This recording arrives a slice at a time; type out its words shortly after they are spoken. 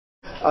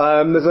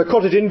There's a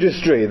cottage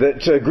industry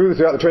that grew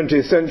throughout the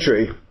 20th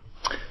century,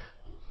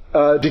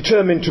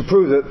 determined to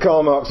prove that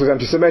Karl Marx was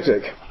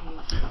anti-Semitic,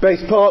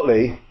 based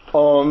partly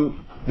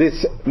on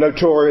this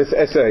notorious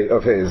essay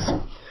of his.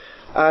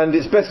 And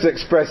it's best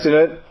expressed in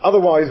an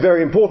otherwise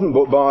very important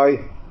book by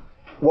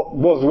what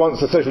was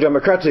once a social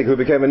democratic who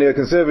became a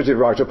neoconservative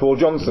writer, Paul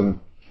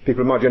Johnson.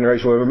 People of my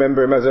generation will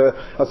remember him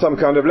as some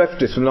kind of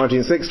leftist from the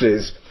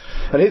 1960s.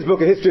 And his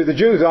book, A History of the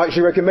Jews, I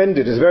actually recommend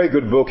it. It's a very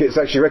good book. It's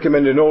actually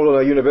recommended in all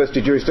our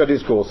university Jewish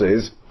studies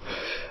courses.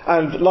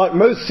 And like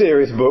most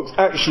serious books,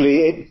 actually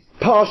it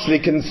partially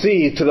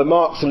concedes to the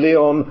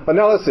Marx-Leon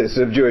analysis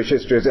of Jewish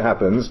history as it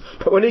happens.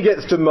 But when he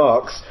gets to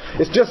Marx,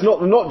 it's just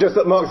not just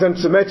that Marx is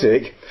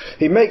anti-Semitic.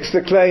 He makes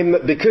the claim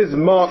that because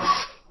Marx,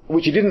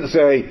 which he didn't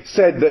say,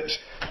 said that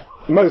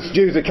most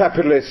Jews are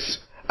capitalists,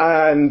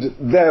 and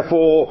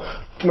therefore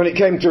when it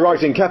came to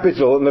writing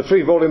Capital, and the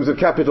 3 volumes of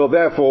Capital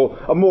therefore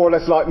are more or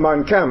less like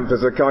Mein Kampf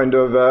as a kind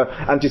of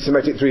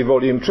anti-Semitic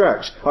 3-volume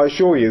tract. I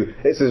assure you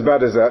it's as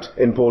bad as that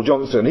in Paul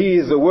Johnson. He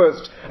is the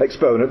worst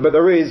exponent, but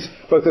there is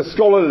both a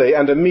scholarly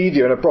and a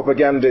media and a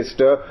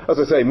propagandist, as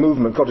I say,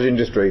 movement, cottage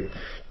industry,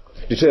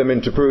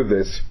 determined to prove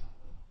this.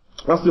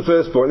 That's the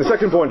first point. The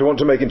second point I want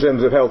to make in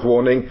terms of health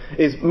warning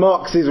is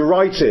Marx's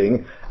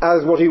writing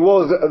as what he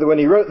was when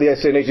he wrote the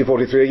essay in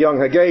 1843, a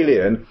young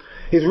Hegelian.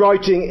 His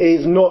writing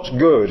is not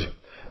good.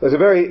 There's a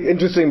very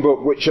interesting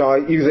book which I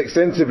use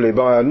extensively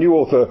by a new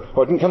author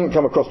who I hadn't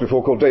come across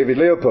before called David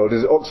Leopold.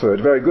 He's at Oxford.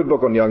 A very good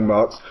book on young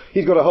Marx.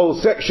 He's got a whole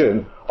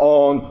section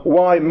on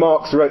why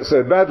Marx wrote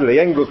so badly.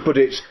 Engels put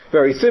it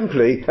very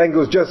simply.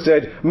 Engels just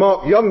said,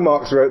 young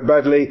Marx wrote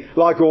badly,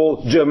 like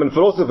all German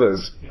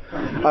philosophers.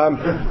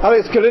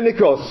 Alex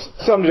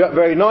Kalinikos summed it up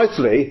very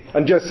nicely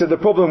and just said the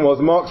problem was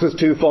Marx was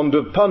too fond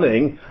of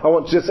punning. I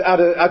want to just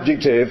add an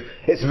adjective.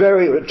 It's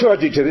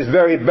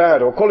very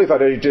bad, or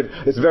qualified adjective,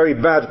 it's very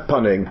bad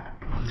punning.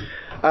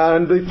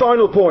 And the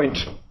final point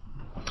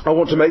I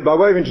want to make by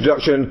way of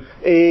introduction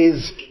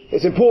is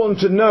it's important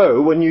to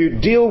know when you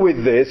deal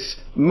with this,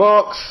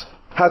 Marx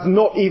has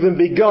not even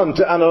begun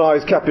to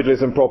analyse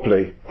capitalism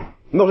properly.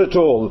 Not at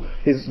all.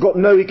 He's got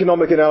no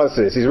economic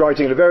analysis. He's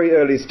writing at a very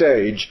early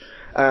stage,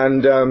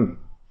 and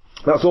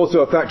that's also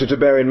a factor to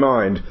bear in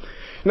mind.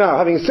 Now,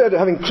 having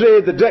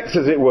cleared the decks,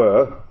 as it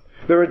were,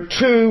 there are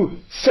 2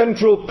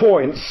 central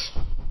points,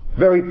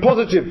 very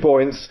positive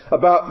points,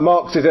 about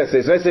Marx's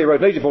essays. An essay he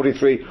wrote in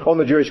 1843 on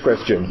the Jewish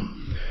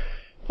question.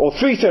 Or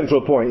 3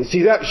 central points.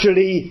 He's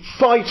actually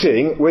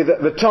fighting with,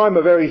 at the time,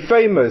 a very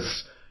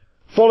famous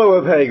follower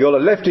of Hegel, a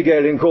left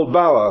Hegelian called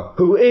Bauer,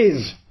 who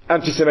is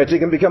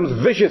anti-Semitic and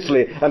becomes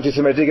viciously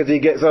anti-Semitic as he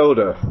gets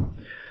older.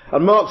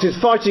 And Marx is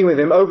fighting with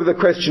him over the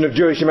question of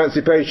Jewish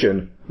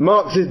emancipation.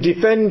 Marx is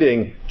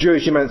defending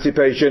Jewish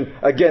emancipation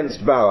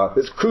against Bauer.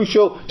 It's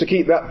crucial to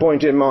keep that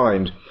point in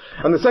mind.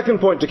 And the second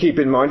point to keep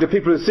in mind, if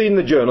people have seen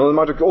the journal, they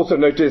might have also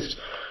noticed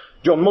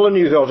John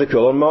Molyneux's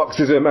article on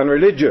Marxism and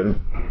religion,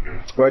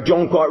 where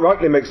John quite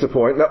rightly makes the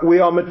point that we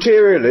are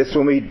materialists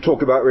when we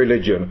talk about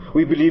religion.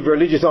 We believe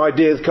religious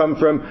ideas come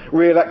from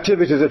real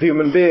activities of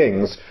human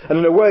beings. And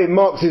in a way,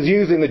 Marx is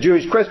using the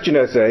Jewish question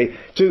essay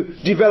to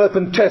develop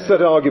and test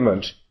that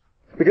argument.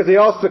 Because he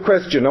asked the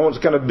question, I want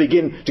to kind of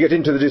begin to get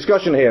into the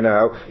discussion here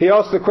now, he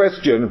asked the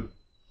question,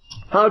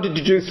 how did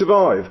the Jews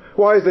survive?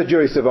 Why is there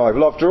Jewish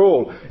survival? After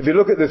all, if you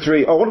look at the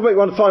 3, I want to make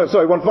one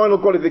final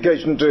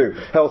qualification too,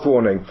 health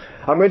warning.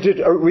 I'm going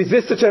to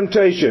resist the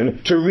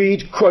temptation to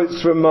read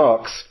quotes from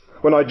Marx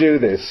when I do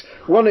this.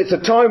 1, it's a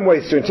time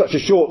waster in such a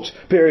short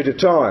period of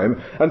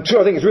time, and 2,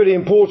 I think it's really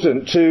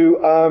important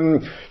to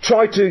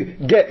try to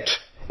get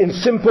in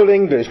simple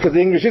English, because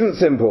the English isn't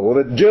simple,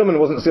 or the German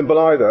wasn't simple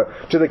either,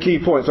 to the key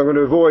points. I'm going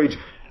to avoid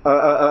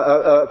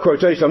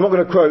quotation. I'm not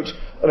going to quote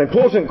an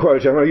important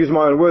quote. I'm going to use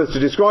my own words to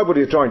describe what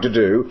he's trying to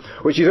do,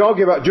 which is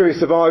argue about Jewish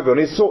survival.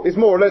 And he's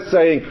more or less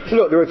saying,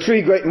 look, there are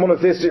 3 great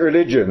monotheistic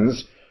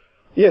religions.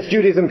 Yes,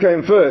 Judaism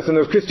came first, and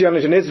there was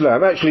Christianity and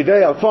Islam. Actually,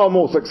 they are far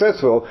more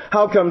successful.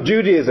 How come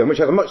Judaism, which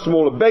has a much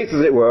smaller base,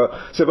 as it were,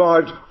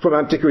 survived from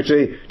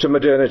antiquity to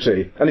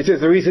modernity? And he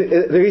says there is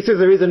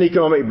an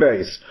economic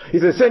base.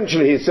 He's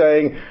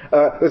saying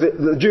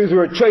the Jews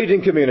were a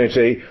trading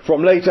community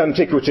from late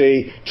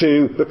antiquity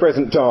to the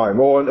present time,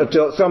 or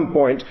until at some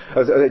point,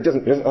 it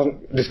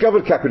hasn't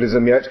discovered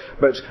capitalism yet,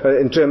 but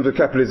in terms of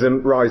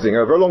capitalism rising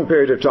over a long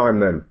period of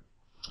time then.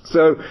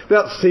 So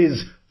that's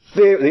his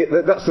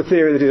that's the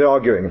theory that he's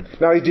arguing.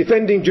 Now, he's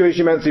defending Jewish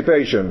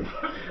emancipation,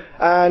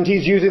 and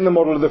he's using the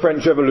model of the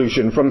French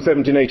Revolution from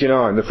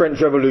 1789. The French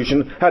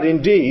Revolution had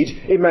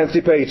indeed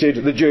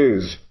emancipated the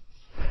Jews.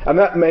 And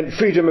that meant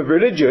freedom of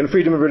religion,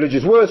 freedom of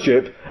religious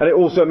worship, and it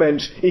also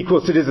meant equal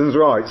citizens'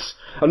 rights.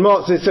 And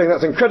Marx is saying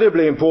that's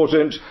incredibly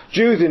important.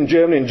 Jews in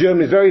Germany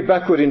is very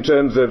backward in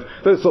terms of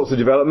those sorts of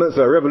developments,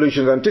 so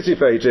revolutions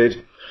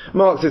anticipated.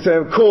 Marx is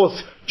saying, of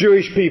course,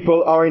 Jewish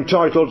people are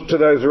entitled to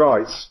those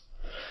rights.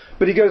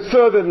 But he goes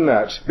further than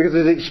that, because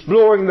he's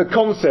exploring the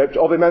concept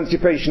of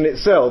emancipation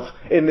itself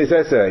in this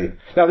essay.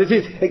 Now, this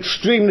is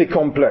extremely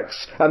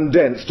complex and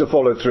dense to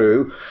follow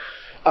through.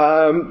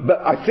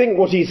 But I think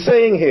what he's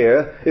saying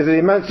here is that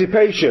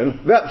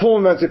emancipation, that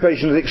form of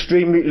emancipation, is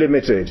extremely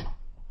limited.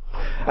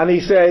 And he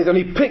says, and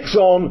he picks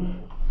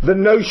on the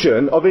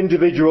notion of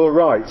individual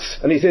rights.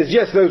 And he says,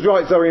 yes, those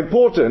rights are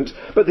important,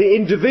 but the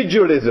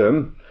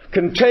individualism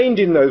contained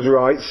in those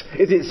rights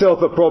is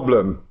itself a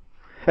problem.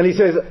 And he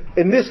says,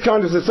 in this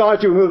kind of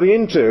society we're moving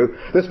into,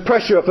 there's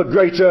pressure for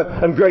greater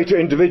and greater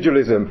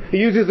individualism. He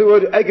uses the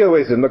word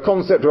egoism, the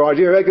concept or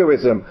idea of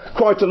egoism,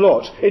 quite a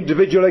lot.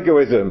 Individual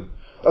egoism.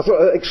 A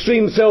sort of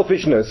extreme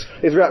selfishness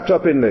is wrapped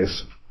up in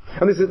this.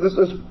 And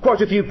there's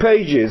quite a few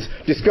pages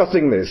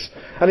discussing this.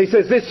 And he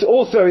says this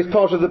also is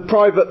part of the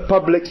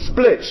private-public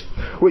split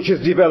which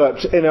has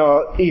developed in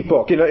our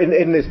epoch,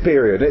 in this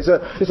period. It's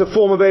a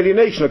form of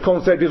alienation. A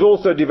concept is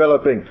also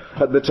developing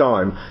at the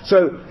time.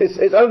 So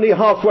it's only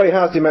halfway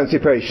house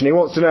emancipation. He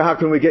wants to know how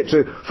can we get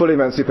to full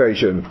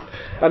emancipation.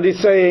 And he's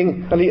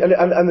saying, and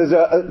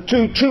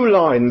there's two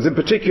lines in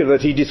particular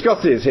that he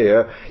discusses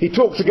here. He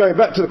talks, going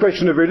back to the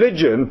question of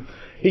religion,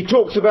 he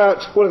talks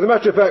about, well, as a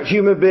matter of fact,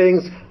 human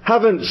beings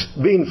haven't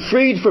been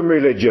freed from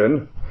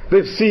religion. They've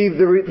received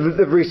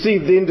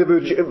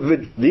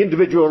the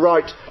individual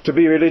right to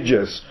be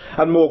religious.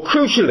 And more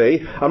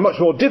crucially, and much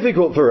more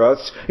difficult for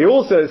us, he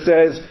also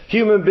says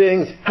human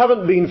beings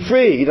haven't been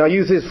freed, I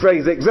use his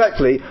phrase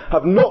exactly,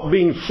 have not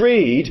been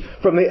freed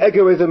from the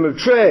egoism of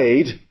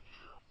trade.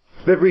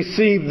 They've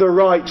received the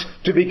right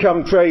to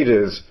become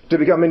traders, to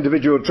become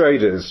individual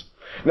traders.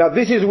 Now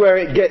this is where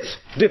it gets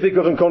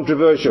difficult and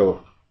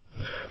controversial.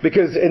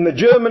 Because in the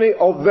Germany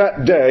of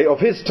that day, of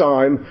his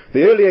time,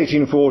 the early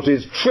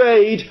 1840s,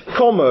 trade,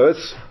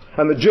 commerce,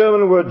 and the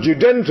German word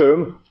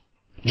Judentum,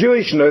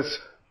 Jewishness,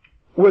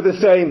 were the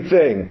same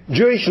thing.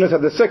 Jewishness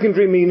had the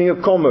secondary meaning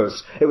of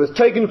commerce. It was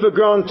taken for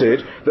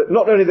granted that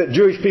not only that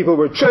Jewish people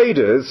were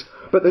traders,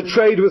 but that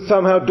trade was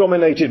somehow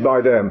dominated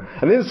by them.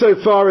 And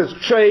insofar as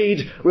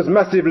trade was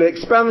massively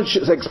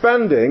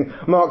expanding,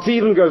 Marx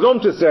even goes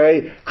on to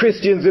say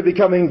Christians are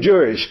becoming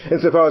Jewish,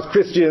 insofar as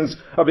Christians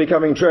are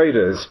becoming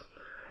traders.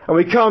 And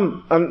we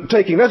come, and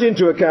taking that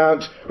into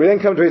account, we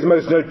then come to his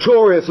most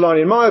notorious line,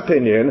 in my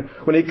opinion,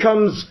 when he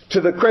comes to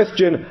the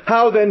question,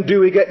 how then do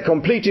we get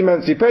complete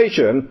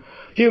emancipation?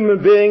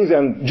 Human beings,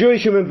 and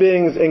Jewish human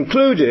beings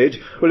included,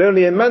 will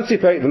only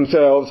emancipate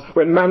themselves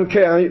when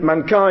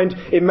mankind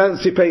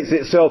emancipates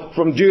itself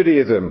from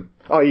Judaism,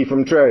 i.e.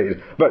 from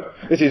trade. But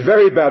this is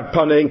very bad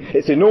punning,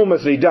 it's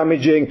enormously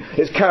damaging,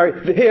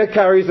 here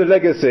carries the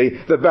legacy,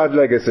 the bad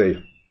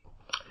legacy.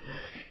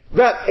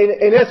 That,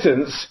 in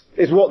essence,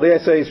 is what the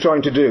essay is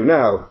trying to do.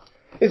 Now,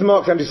 is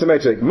Marx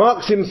anti-Semitic?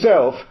 Marx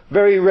himself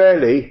very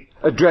rarely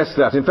addressed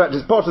that. In fact,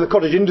 as part of the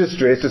cottage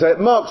industry is to say that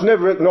Marx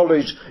never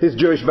acknowledged his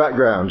Jewish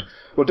background.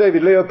 Well,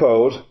 David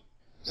Leopold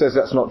says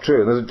that's not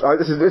true.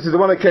 This is the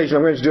one occasion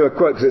I'm going to do a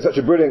quote, because it's such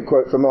a brilliant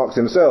quote from Marx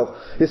himself.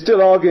 He's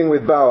still arguing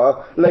with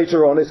Bauer.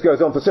 Later on, this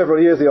goes on for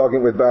several years, the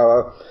argument with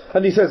Bauer.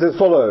 And he says as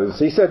follows.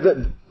 He said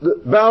that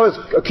Bauer's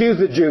accused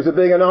the Jews of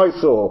being an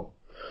eyesore.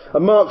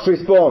 And Marx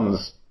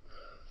responds,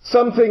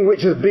 something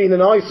which has been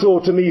an eyesore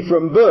to me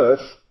from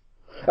birth,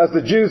 as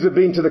the Jews have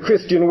been to the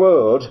Christian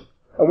world,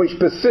 and which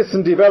persists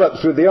and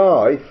develops with the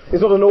eye,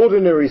 is not an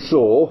ordinary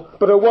sore,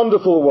 but a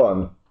wonderful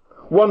one.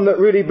 One that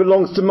really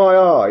belongs to my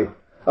eye,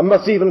 and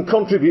must even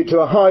contribute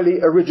to a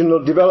highly original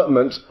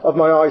development of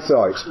my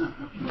eyesight.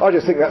 I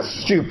just think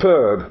that's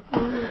superb.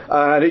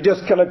 And it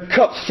just kind of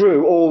cuts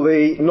through all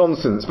the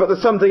nonsense. But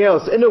there's something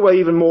else, in a way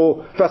even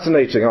more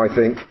fascinating, I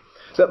think,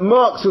 that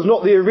Marx was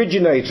not the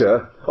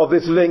originator of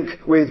this link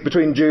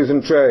between Jews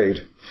and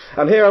trade.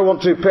 And here I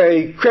want to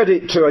pay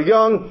credit to a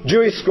young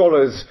Jewish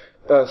scholar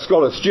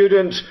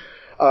student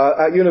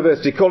at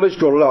University College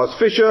called Lars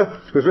Fischer,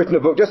 who's written a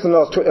book just in the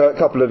last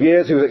couple of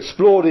years, who's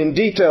explored in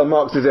detail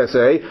Marx's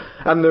essay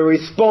and the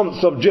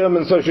response of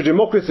German social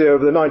democracy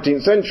over the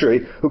 19th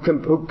century, who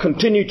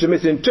continued to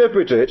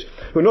misinterpret it,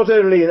 who not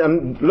only,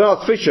 and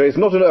Lars Fischer is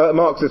not a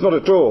Marxist, not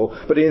at all,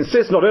 but he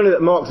insists not only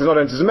that Marx is not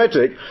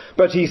anti-Semitic,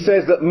 but he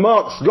says that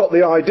Marx got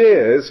the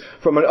ideas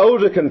from an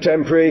older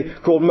contemporary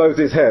called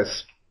Moses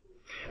Hess.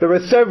 There are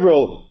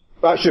several,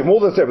 actually more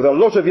than several, there are a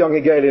lot of young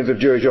Hegelians of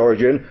Jewish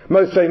origin,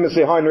 most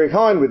famously Heinrich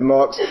Heine with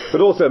Marx,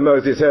 but also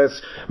Moses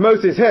Hess.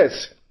 Moses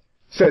Hess,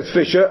 says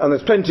Fischer, and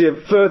there's plenty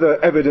of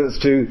further evidence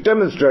to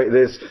demonstrate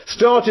this,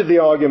 started the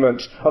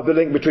argument of the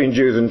link between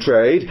Jews and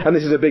trade, and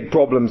this is a big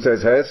problem,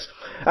 says Hess.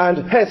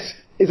 And Hess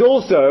is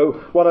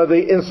also one of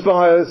the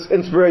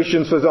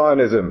inspirations for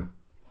Zionism.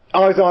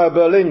 Isaiah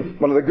Berlin,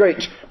 one of the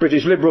great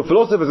British liberal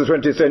philosophers of the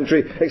 20th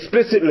century,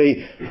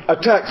 explicitly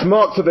attacks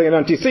Marx for being an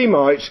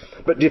anti-Semite,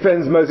 but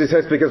defends Moses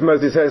Hess because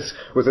Moses Hess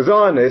was a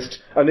Zionist,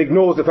 and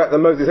ignores the fact that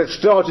Moses Hess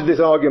started this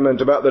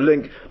argument about the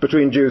link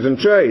between Jews and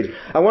trade.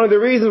 And one of the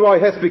reasons why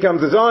Hess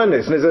becomes a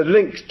Zionist, and is a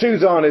link to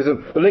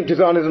Zionism, the link to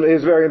Zionism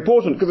is very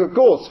important, because of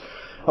course,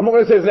 I'm not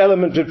going to say there's an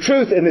element of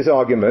truth in this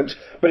argument,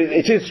 but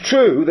it is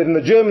true that in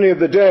the Germany of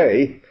the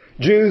day,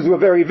 Jews were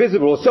very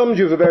visible, or some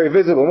Jews were very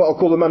visible in what I'll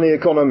call the money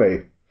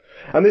economy.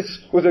 And this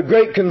was a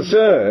great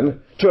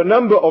concern to a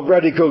number of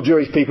radical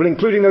Jewish people,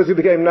 including those who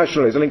became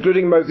nationalists, and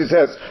including Moses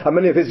Hess and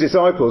many of his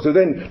disciples, who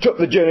then took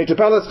the journey to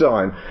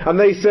Palestine. And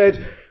they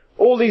said,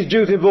 all these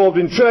Jews involved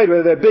in trade,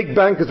 whether they're big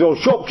bankers or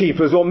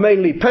shopkeepers or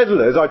mainly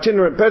peddlers,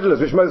 itinerant peddlers,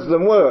 which most of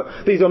them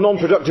were, these are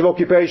non-productive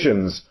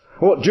occupations.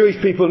 What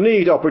Jewish people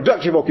need are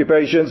productive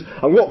occupations,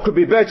 and what could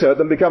be better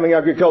than becoming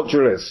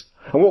agriculturalists?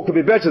 And what could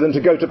be better than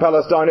to go to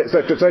Palestine,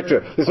 etc.,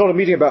 etc.? It's not a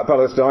meeting about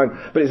Palestine,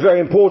 but it's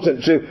very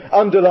important to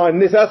underline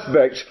this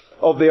aspect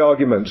of the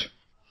argument.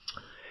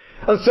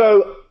 And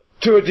so,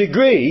 to a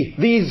degree,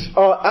 these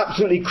are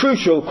absolutely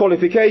crucial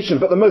qualifications,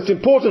 but the most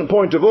important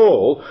point of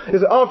all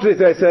is that after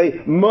this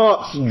essay,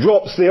 Marx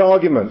drops the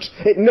argument.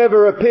 It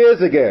never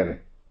appears again.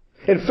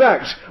 In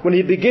fact, when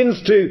he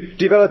begins to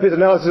develop his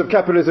analysis of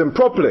capitalism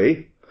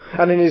properly,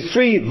 and in his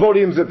 3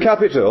 volumes of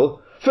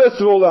Capital, first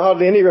of all, there are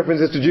hardly any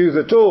references to Jews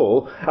at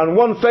all, and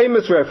one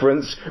famous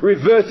reference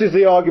reverses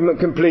the argument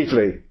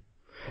completely.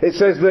 It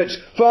says that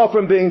far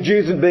from being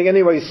Jews and being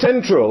anyway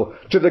central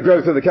to the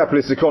growth of the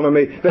capitalist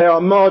economy, they are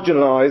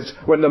marginalised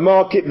when the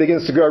market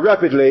begins to grow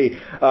rapidly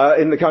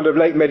in the kind of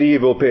late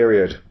medieval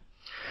period.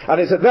 And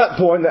it's at that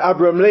point that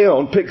Abram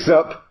Leon picks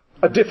up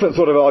a different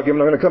sort of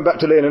argument. I'm going to come back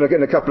to Leon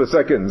in a couple of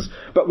seconds.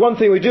 But one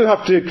thing we do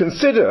have to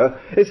consider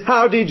is,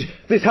 how did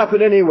this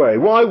happen anyway?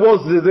 Why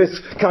was there this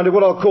kind of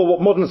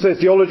what modern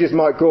sociologists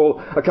might call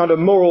a kind of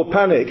moral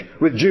panic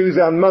with Jews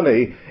and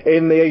money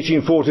in the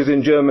 1840s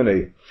in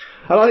Germany?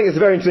 And I think it's a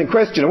very interesting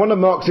question. And one of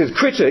Marx's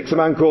critics, a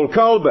man called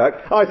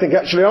Karlbach, I think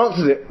actually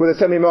answers it with a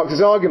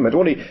semi-Marxist argument.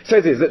 What he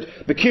says is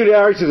that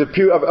peculiarities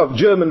of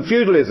German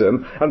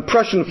feudalism, and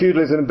Prussian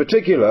feudalism in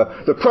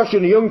particular, the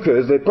Prussian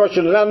Junkers, the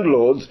Prussian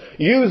landlords,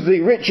 used the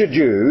richer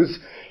Jews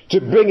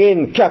to bring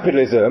in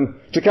capitalism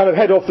to kind of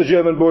head off the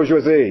German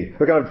bourgeoisie.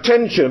 The kind of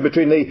tension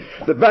between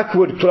the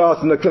backward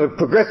class and the kind of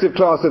progressive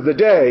class of the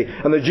day,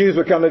 and the Jews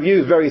were kind of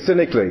used very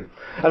cynically.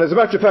 And as a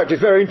matter of fact,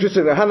 it's very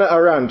interesting that Hannah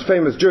Arendt,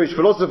 famous Jewish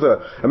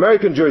philosopher,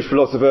 American Jewish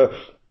philosopher,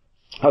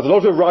 has a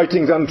lot of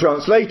writings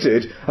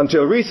untranslated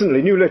until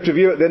recently. New Left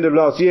Review at the end of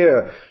last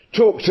year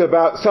talked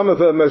about some of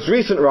her most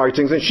recent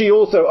writings, and she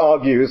also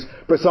argues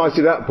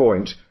precisely that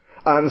point.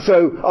 And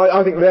so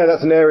I think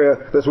that's an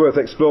area that's worth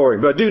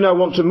exploring. But I do now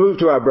want to move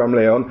to Abram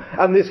Leon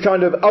and this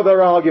kind of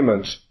other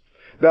argument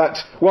that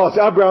whilst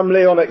Abram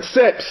Leon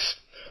accepts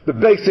the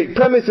basic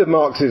premise of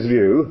Marx's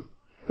view,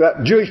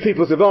 that Jewish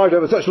people survived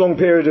over such a long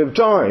period of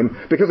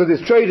time because of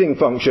this trading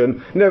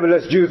function,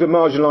 nevertheless Jews are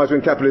marginalised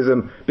when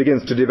capitalism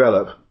begins to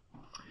develop.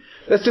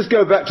 Let's just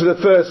go back to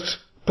the first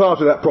part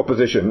of that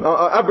proposition.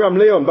 Abram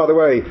Leon, by the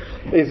way,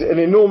 is an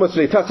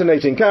enormously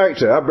fascinating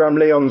character. Abram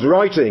Leon's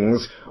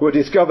writings were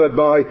discovered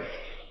by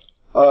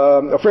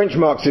a French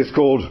Marxist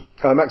called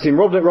Maxime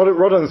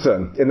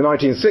Rodinson in the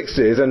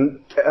 1960s, and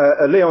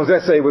Leon's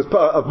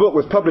book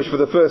was published for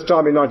the first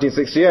time in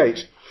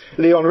 1968.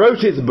 Leon wrote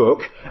his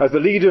book as the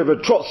leader of a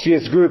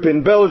Trotskyist group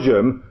in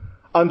Belgium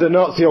under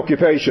Nazi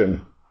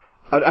occupation.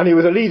 And he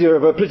was a leader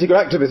of a political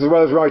activist as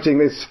well as writing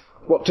this,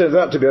 what turns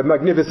out to be a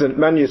magnificent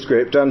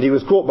manuscript, and he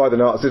was caught by the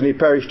Nazis and he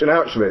perished in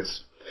Auschwitz.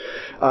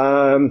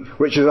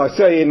 Which, as I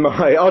say in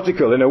my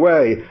article, in a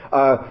way,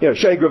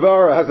 Che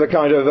Guevara has a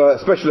kind of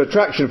special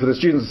attraction for the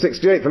students of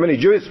 68. For many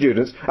Jewish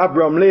students,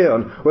 Abram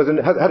Leon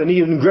had an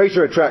even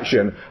greater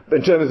attraction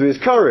in terms of his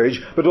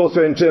courage, but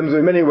also in terms of,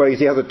 in many ways,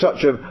 he has a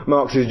touch of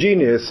Marx's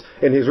genius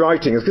in his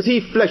writings, because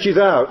he fleshes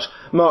out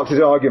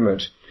Marx's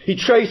argument. He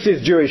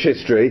traces Jewish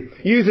history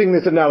using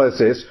this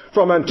analysis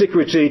from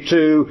antiquity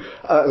to,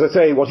 as I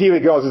say, what he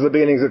regards as the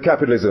beginnings of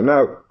capitalism.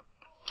 Now,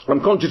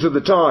 I'm conscious of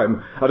the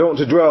time. I don't want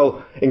to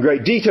dwell in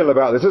great detail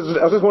about this.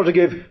 I just want to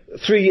give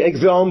 3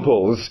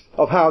 examples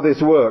of how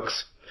this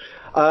works.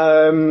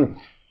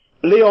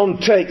 Leon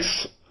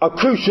takes a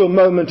crucial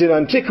moment in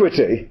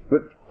antiquity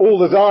that all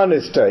the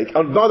Zionists take.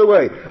 And by the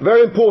way,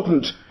 very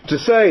important to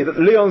say that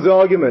Leon's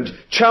argument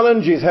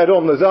challenges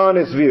head-on the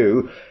Zionist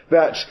view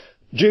that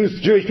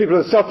Jewish people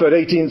have suffered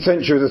 18th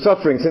centuries of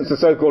suffering since the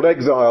so-called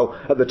exile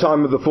at the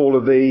time of the fall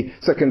of the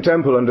Second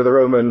Temple under the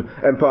Roman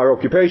Empire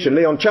occupation.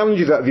 Leon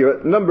challenges that view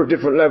at a number of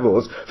different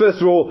levels.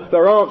 First of all,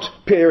 there aren't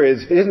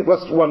periods, it isn't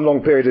just one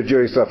long period of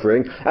Jewish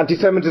suffering.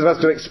 Anti-Semitism has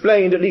to be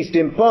explained, at least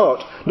in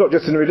part, not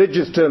just in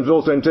religious terms,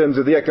 also in terms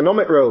of the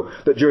economic role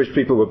that Jewish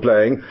people were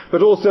playing.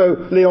 But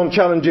also, Leon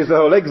challenges the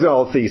whole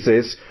exile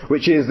thesis,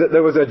 which is that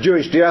there was a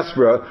Jewish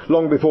diaspora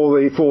long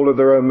before the fall of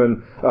the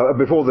Roman,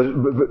 before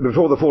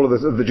the fall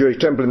of the Jewish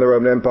Temple in the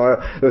Roman Empire.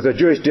 There was a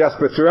Jewish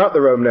diaspora throughout the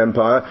Roman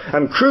Empire,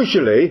 and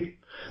crucially,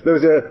 there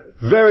was a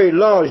very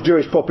large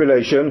Jewish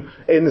population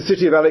in the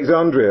city of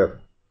Alexandria.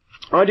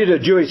 I did a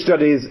Jewish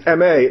Studies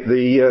MA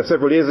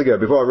several years ago,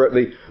 before I wrote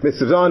the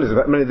Myths of Zionism. In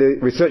fact, many of the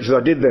researchers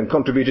I did then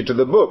contributed to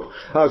the book.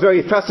 I was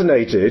very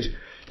fascinated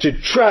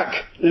to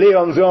track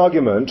Leon's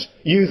argument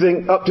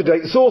using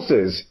up-to-date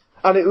sources.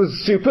 And it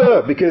was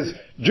superb, because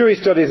Jewish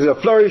studies is a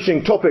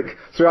flourishing topic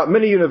throughout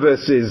many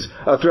universities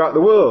throughout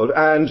the world,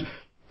 and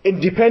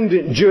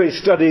independent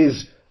Jewish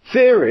studies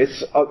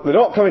theorists, they're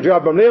not coming to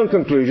Abram Leon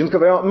conclusions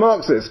because they aren't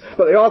Marxists,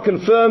 but they are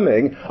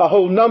confirming a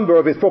whole number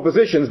of his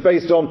propositions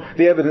based on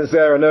the evidence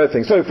they're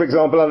unearthing. So, for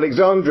example,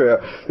 Alexandria,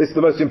 this is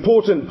the most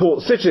important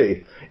port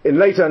city in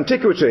late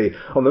antiquity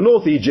on the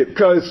North Egypt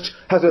coast,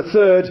 has a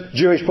third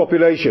Jewish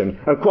population,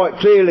 and quite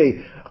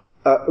clearly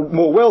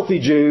more wealthy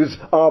Jews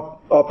are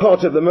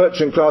part of the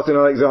merchant class in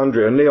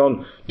Alexandria, and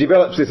Leon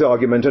develops this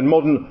argument, and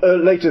modern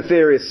later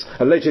theorists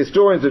and later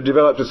historians have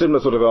developed a similar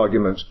sort of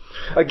argument.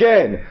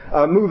 Again,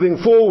 moving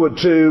forward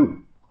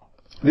to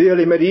the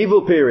early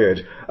medieval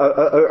period,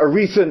 a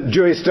recent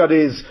Jewish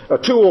studies,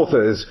 two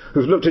authors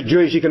who've looked at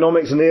Jewish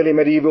economics in the early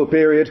medieval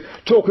period,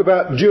 talk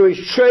about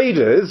Jewish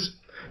traders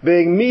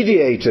being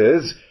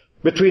mediators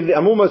between,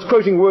 I'm almost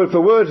quoting word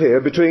for word here,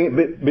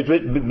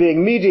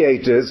 being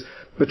mediators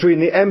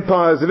between the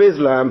empires of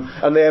Islam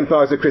and the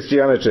empires of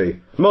Christianity.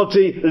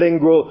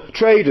 Multilingual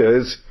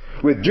traders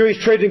with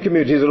Jewish trading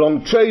communities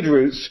along trade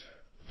routes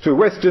through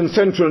Western,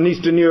 Central and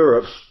Eastern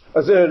Europe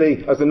as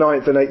early as the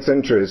 9th and 8th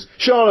centuries.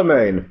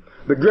 Charlemagne,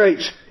 the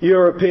great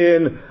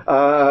European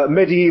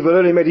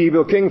early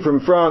medieval king from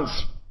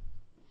France,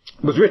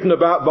 was written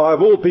about by,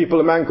 of all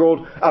people, a man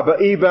called Abba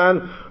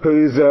Eban,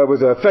 who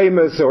was a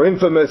famous or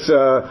infamous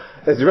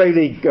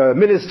Israeli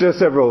minister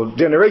several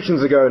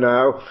generations ago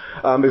now.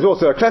 He's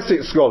also a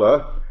classic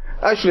scholar.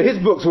 Actually, his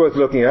book's worth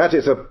looking at.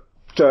 It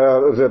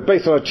was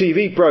based on a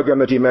TV program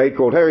that he made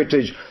called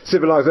Heritage,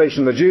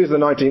 Civilization, the Jews. He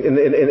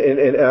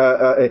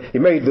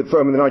made the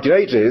film in the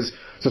 1980s.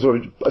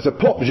 It's a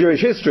pop Jewish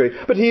history,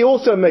 but he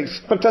also makes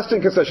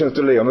fantastic concessions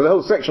to Leon. There's a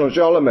whole section on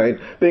Charlemagne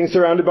being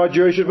surrounded by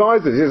Jewish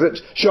advisors. Is that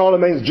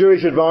Charlemagne's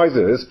Jewish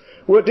advisors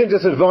didn't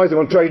just advise him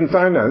on trade and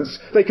finance,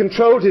 they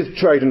controlled his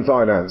trade and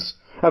finance.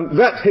 And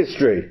that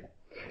history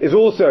is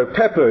also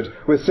peppered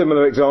with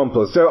similar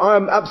examples. So I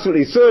am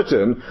absolutely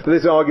certain that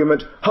this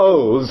argument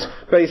holds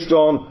based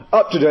on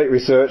up-to-date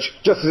research,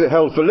 just as it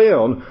held for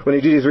Leon when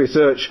he did his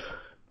research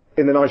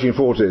in the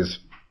 1940s.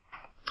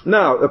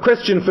 Now, the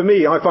question for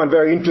me I find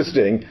very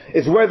interesting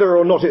is whether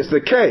or not it's the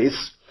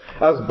case,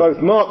 as both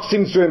Marx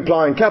seems to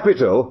imply in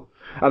Capital,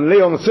 and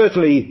Leon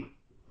certainly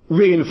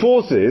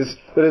reinforces,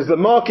 that as the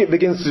market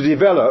begins to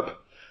develop,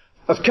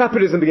 as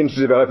capitalism begins to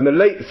develop in the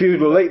late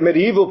feudal, late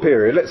medieval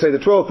period, let's say the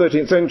 12th,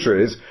 13th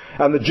centuries,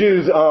 and the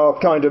Jews are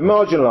kind of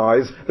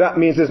marginalised, that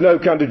means there's no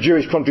kind of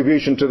Jewish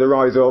contribution to the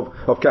rise of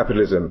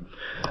capitalism.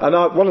 And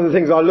one of the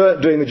things I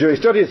learnt doing the Jewish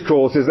Studies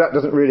course is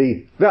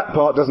that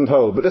part doesn't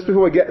hold. But just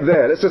before we get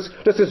there, let's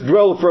just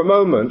dwell for a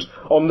moment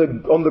on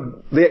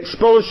the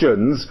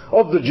expulsions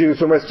of the Jews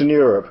from Western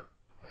Europe.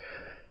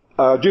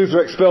 Jews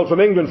were expelled from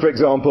England, for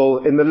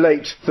example, in the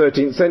late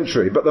 13th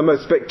century, but the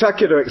most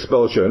spectacular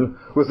expulsion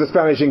was the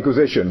Spanish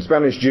Inquisition.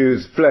 Spanish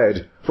Jews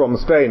fled from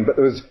Spain, but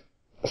there was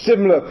a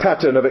similar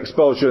pattern of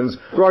expulsions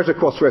right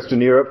across Western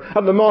Europe,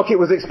 and the market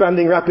was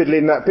expanding rapidly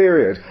in that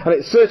period. And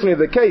it's certainly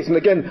the case, and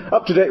again,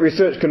 up-to-date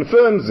research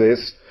confirms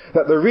this,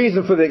 that the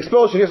reason for the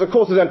expulsion, yes, of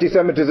course, is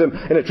anti-Semitism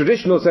in a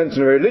traditional sense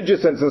and a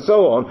religious sense and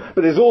so on,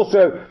 but there's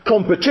also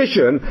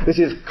competition. This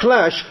is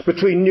clash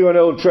between new and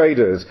old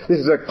traders. This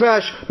is a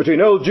clash between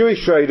old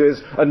Jewish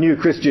traders and new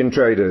Christian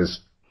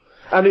traders.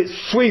 And it's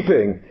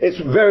sweeping.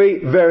 It's very,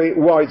 very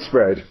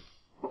widespread.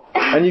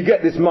 And you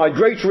get this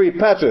migratory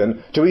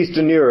pattern to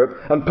Eastern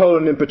Europe and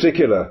Poland in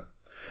particular.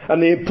 And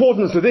the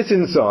importance of this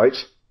insight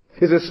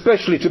is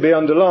especially to be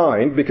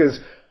underlined because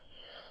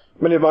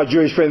many of my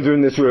Jewish friends are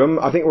in this room.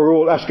 I think we're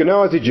all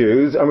Ashkenazi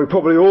Jews, and we've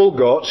probably all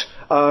got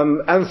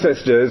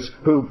ancestors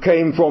who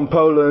came from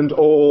Poland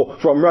or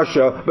from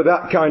Russia, but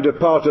that kind of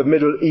part of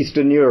Middle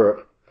Eastern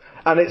Europe.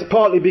 And it's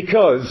partly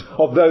because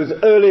of those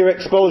earlier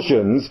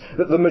expulsions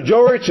that the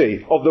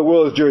majority of the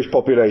world's Jewish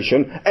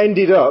population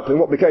ended up in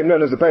what became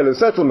known as the Pale of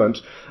Settlement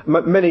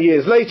many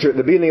years later, at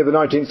the beginning of the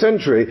 19th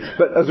century.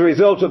 But as a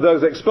result of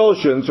those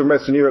expulsions from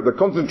Western Europe, the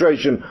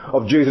concentration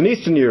of Jews in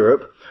Eastern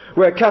Europe,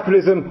 where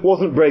capitalism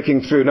wasn't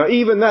breaking through. Now,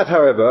 even that,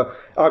 however,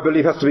 I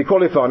believe has to be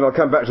qualified, and I'll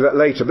come back to that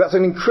later. But that's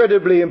an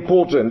incredibly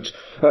important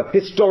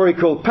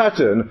historical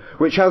pattern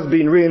which has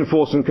been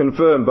reinforced and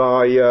confirmed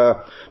by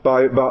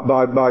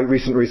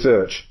recent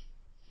research.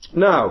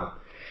 Now,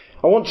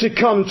 I want to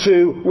come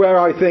to where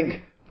I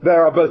think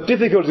there are both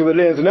difficulties with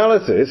Leon's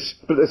analysis,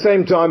 but at the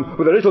same time,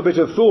 with a little bit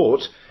of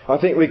thought, I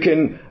think we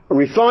can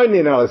refine the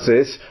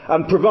analysis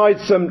and provide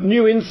some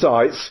new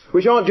insights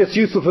which aren't just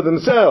useful for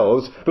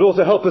themselves, but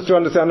also help us to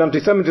understand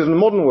anti-Semitism in the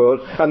modern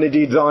world and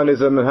indeed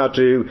Zionism and how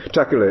to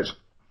tackle it.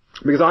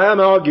 Because I am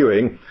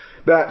arguing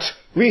that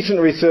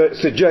recent research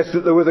suggests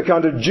that there was a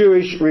kind of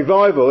Jewish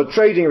revival, a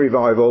trading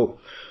revival,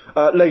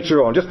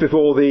 later on, just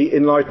before the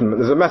Enlightenment.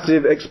 There's a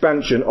massive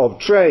expansion of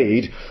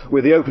trade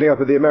with the opening up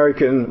of the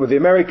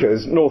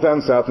Americas, North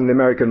and South, in the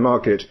American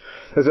market.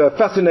 There's a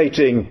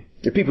fascinating,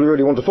 if people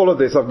really want to follow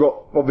this, I've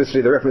got,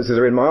 obviously the references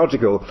are in my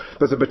article,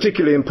 there's a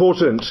particularly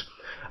important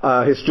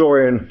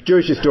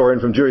Jewish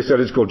historian from Jewish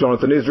Studies called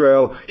Jonathan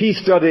Israel. He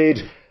studied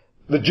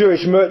the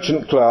Jewish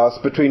merchant class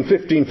between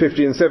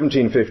 1550 and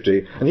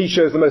 1750, and he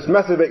shows the most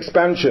massive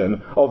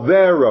expansion of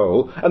their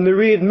role and the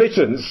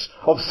readmittance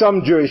of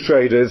some Jewish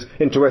traders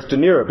into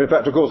Western Europe. In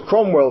fact, of course,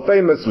 Cromwell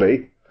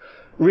famously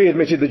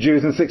readmitted the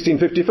Jews in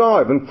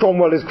 1655, and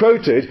Cromwell is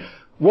quoted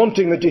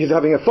wanting that he's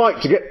having a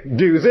fight to get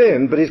Jews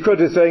in, but he's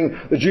quoted as saying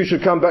the Jews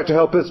should come back to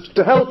help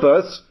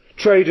us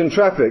trade and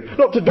traffic.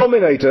 Not to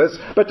dominate us,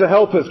 but to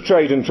help us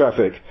trade and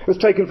traffic. It was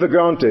taken for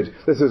granted.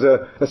 This is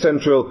a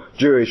central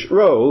Jewish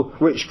role,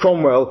 which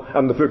Cromwell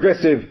and the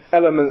progressive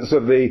elements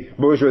of the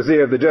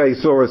bourgeoisie of the day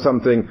saw as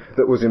something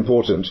that was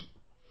important.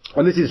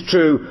 And this is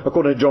true,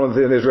 according to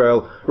Jonathan and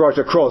Israel, right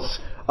across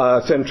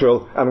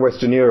Central and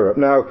Western Europe.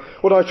 Now,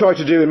 what I try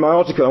to do in my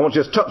article, I want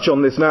to just touch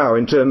on this now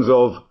in terms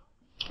of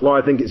why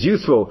I think it's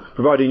useful,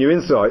 providing you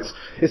insights,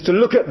 is to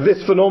look at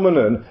this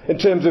phenomenon in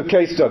terms of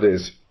case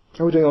studies.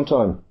 How are we doing on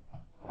time?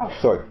 Oh,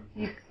 sorry.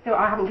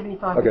 I haven't given you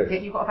 5 minutes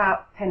yet. You've got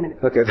about 10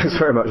 minutes. Okay, that's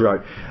very much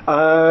right.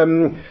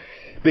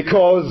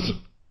 Because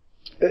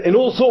in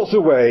all sorts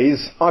of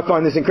ways, I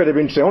find this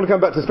incredibly interesting. I want to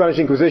come back to the Spanish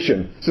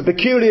Inquisition. It's a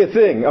peculiar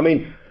thing. I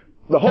mean,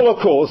 the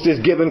Holocaust is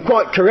given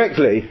quite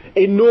correctly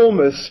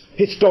enormous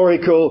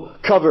historical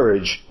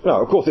coverage.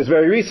 Now, of course, it's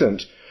very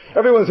recent.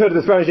 Everyone's heard of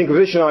the Spanish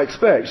Inquisition, I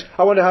expect.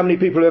 I wonder how many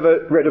people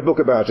ever read a book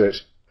about it.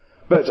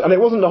 And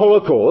it wasn't the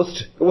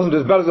Holocaust, it wasn't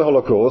as bad as the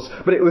Holocaust,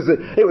 but it was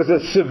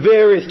the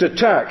severest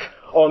attack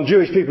on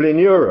Jewish people in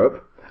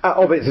Europe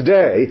of its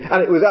day,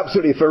 and it was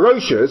absolutely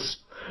ferocious,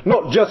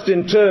 not just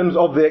in terms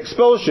of the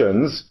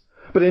expulsions,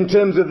 but in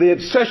terms of the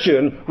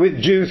obsession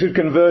with Jews who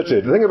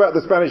converted. The thing about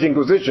the Spanish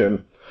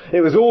Inquisition,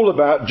 it was all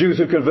about Jews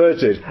who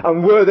converted,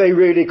 and were they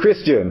really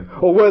Christian,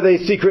 or were they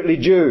secretly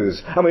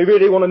Jews? And we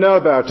really want to know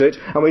about it,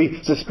 and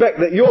we suspect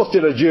that you're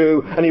still a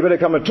Jew, and you better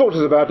come and talk to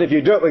us about it. If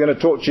you don't, we're going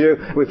to torture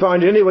you. If we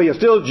find anyway you're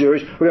still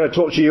Jewish, we're going to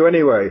torture you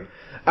anyway.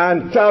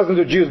 And thousands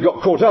of Jews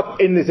got caught up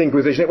in this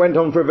Inquisition. It went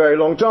on for a very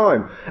long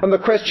time. And the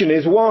question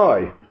is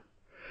why?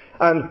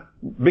 And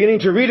beginning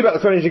to read about the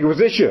Spanish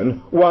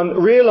Inquisition,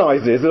 one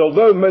realizes that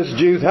although most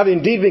Jews had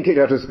indeed been kicked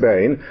out of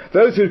Spain,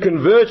 those who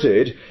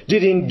converted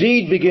did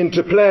indeed begin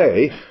to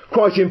play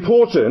quite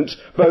important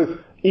both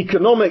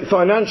economic,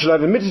 financial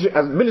and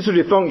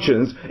administrative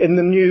functions in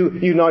the new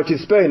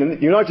United Spain.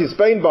 And United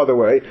Spain, by the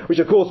way, which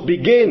of course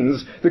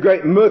begins the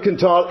great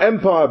mercantile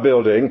empire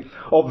building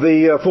of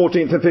the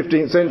 14th and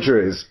 15th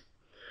centuries.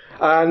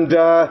 And there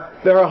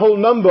are a whole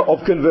number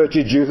of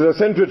converted Jews that are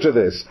central to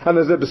this. And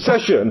there's an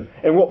obsession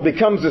in what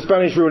becomes the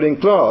Spanish ruling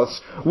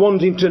class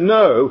wanting to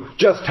know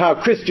just how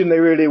Christian they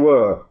really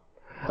were.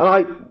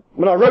 And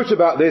when I wrote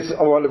about this,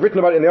 or I've written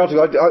about it in the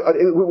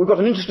article, we've got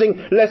an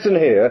interesting lesson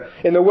here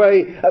in the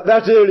way, at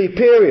that early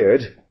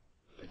period,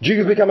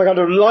 Jews become a kind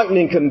of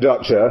lightning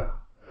conductor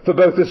for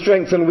both the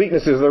strengths and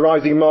weaknesses of the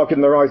rising market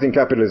and the rising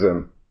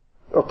capitalism.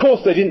 Of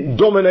course, they didn't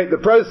dominate the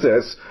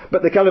process,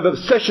 but the kind of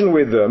obsession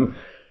with them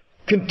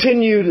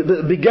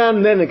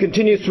began then and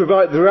continues to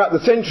provide throughout the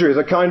centuries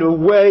a kind of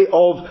way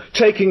of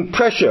taking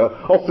pressure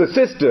off the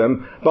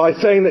system by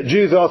saying that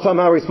Jews are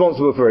somehow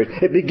responsible for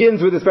it. It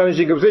begins with the Spanish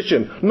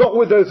Inquisition, not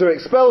with those who are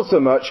expelled so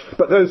much,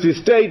 but those who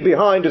stayed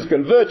behind as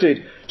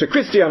converted to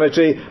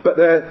Christianity, but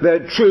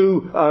their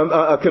true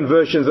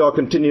conversions are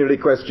continually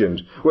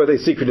questioned. Were they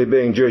secretly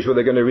being Jewish? Were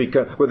they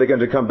going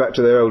to come back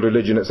to their old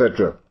religion,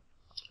 etc.?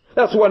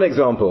 That's one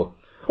example.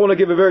 I want to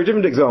give a very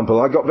different example.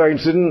 I got very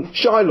interested in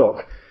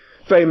Shylock,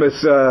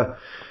 famous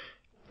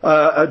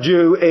a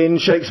Jew in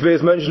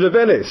Shakespeare's Merchant of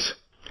Venice.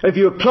 If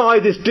you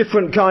apply this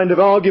different kind of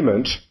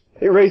argument,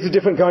 it raises a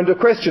different kind of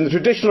question. The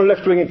traditional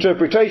left-wing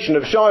interpretation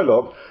of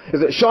Shylock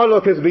is that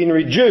Shylock has been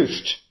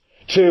reduced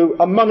to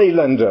a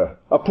moneylender,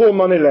 a poor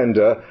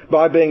moneylender,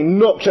 by being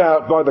knocked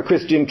out by the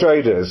Christian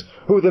traders,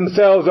 who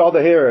themselves are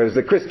the heroes.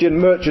 The Christian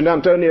merchant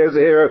Antonio is the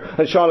hero,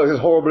 and Shylock is this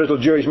horrible little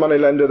Jewish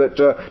moneylender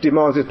that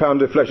demands his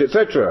pound of flesh,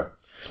 etc.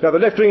 Now, the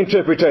left-wing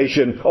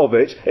interpretation of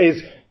it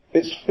is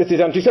It's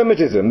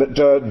anti-Semitism,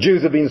 that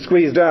Jews have been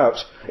squeezed out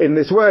in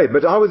this way.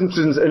 But I was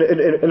interested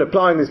in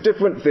applying this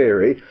different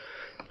theory.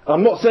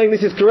 I'm not saying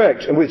this is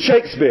correct, and with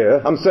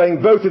Shakespeare, I'm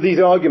saying both of these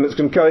arguments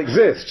can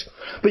coexist.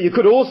 But you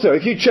could also,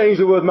 if you change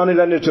the word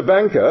moneylender to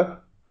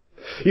banker,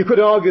 you could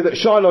argue that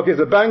Shylock is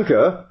a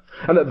banker,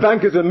 and that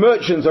bankers and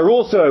merchants are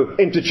also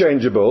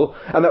interchangeable,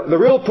 and that the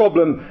real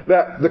problem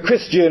that the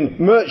Christian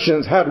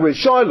merchants had with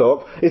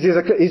Shylock is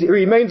he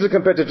remains a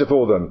competitor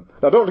for them.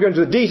 Now, I don't want to go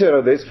into the detail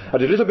of this. I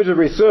did a little bit of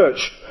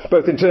research,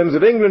 both in terms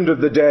of England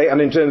of the day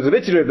and in terms of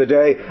Italy of the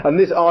day, and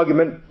this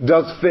argument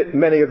does fit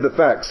many of the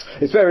facts.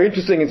 It's very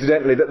interesting,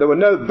 incidentally, that there were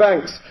no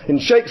banks in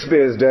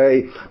Shakespeare's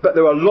day, but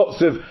there were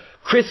lots of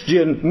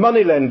Christian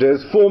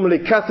moneylenders. Formerly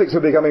Catholics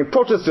were becoming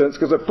Protestants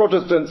because the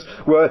Protestants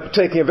were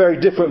taking a very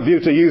different view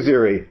to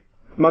usury,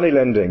 money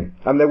lending.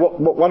 And what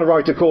one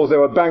writer calls they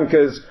were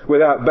bankers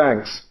without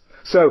banks.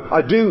 So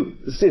I do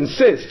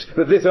insist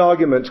that this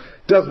argument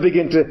does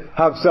begin to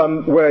have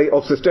some way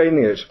of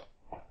sustaining it.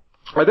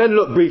 I then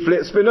look briefly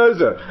at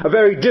Spinoza, a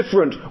very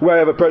different way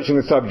of approaching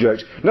the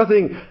subject.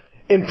 Nothing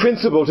in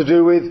principle to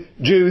do with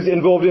Jews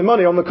involved in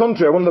money. On the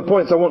contrary, one of the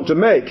points I want to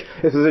make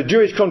is there's a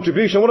Jewish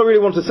contribution. What I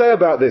really want to say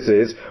about this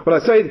is, when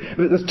I say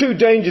there's two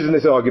dangers in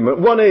this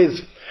argument. One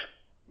is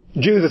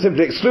Jews are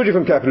simply excluded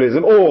from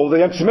capitalism, or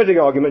the anti-Semitic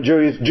argument,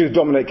 Jews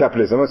dominate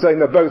capitalism. I'm saying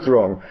they're both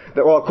wrong.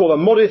 That what I call a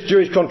modest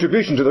Jewish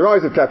contribution to the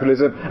rise of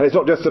capitalism, and it's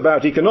not just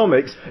about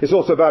economics, it's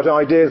also about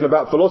ideas and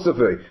about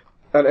philosophy.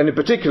 And in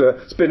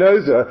particular,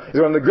 Spinoza is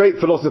one of the great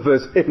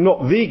philosophers, if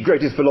not the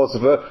greatest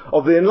philosopher,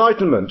 of the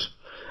Enlightenment.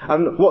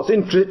 And what's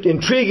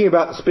intriguing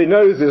about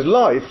Spinoza's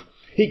life,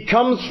 he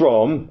comes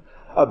from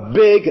a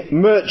big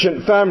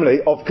merchant family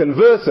of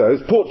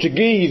conversos,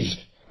 Portuguese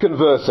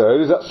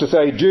conversos, that's to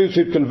say Jews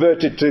who'd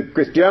converted to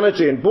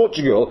Christianity in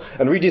Portugal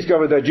and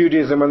rediscovered their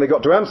Judaism when they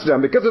got to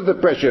Amsterdam because of the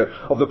pressure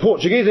of the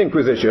Portuguese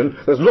Inquisition.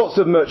 There's lots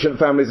of merchant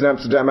families in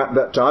Amsterdam at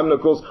that time, and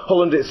of course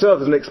Holland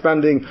itself is an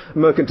expanding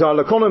mercantile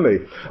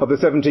economy of the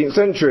 17th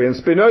century, and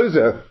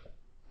Spinoza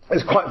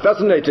is quite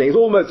fascinating. It's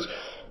almost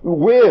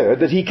weird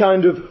that he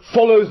kind of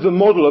follows the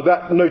model of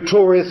that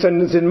notorious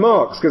sentence in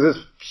Marx, because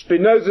as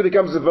Spinoza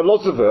becomes a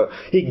philosopher,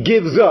 he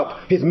gives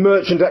up his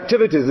merchant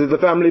activities as the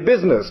family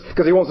business,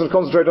 because he wants to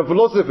concentrate on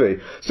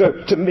philosophy. So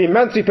to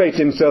emancipate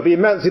himself, he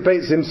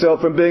emancipates himself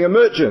from being a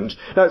merchant.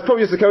 Now it's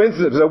probably just a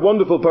coincidence, it's a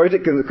wonderful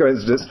poetic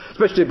coincidence,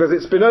 especially because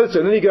it's Spinoza.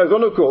 And then he goes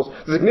on, of course,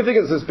 the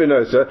significance of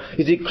Spinoza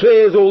is he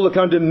clears all the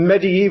kind of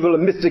medieval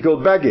and mystical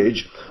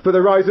baggage for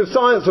the rise of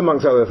science,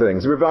 amongst other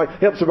things. He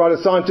helps provide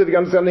a scientific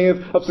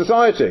understanding of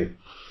society.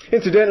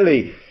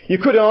 Incidentally, you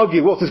could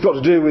argue, what's this got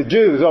to do with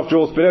Jews? After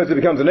all, Spinoza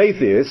becomes an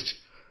atheist.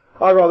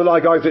 I rather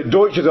like Isaac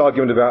Deutsch's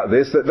argument about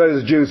this, that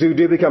those Jews who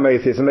do become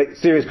atheists and make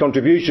serious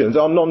contributions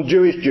are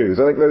non-Jewish Jews.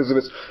 I think those of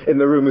us in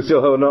the room who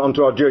still hold on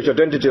to our Jewish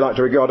identity like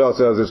to regard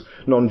ourselves as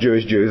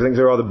non-Jewish Jews. I think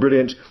it's a rather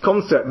brilliant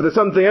concept. But there's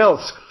something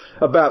else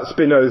about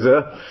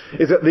Spinoza,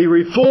 is that the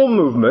reform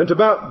movement,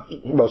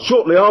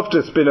 shortly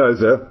after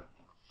Spinoza,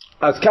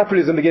 as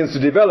capitalism begins to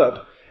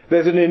develop,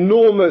 there's an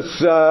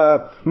enormous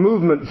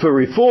movement for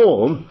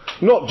reform,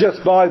 not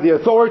just by the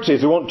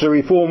authorities who want to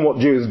reform what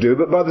Jews do,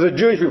 but by the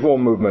Jewish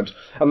reform movement.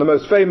 And the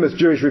most famous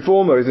Jewish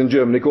reformer is in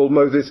Germany called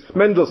Moses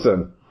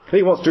Mendelssohn.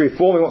 He wants to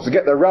reform, he wants to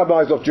get the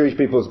rabbis off Jewish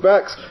people's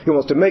backs, he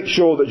wants to make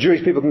sure that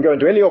Jewish people can go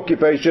into any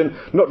occupation,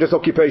 not just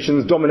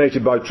occupations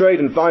dominated by trade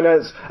and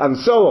finance and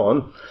so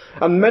on.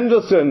 And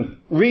Mendelssohn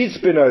reads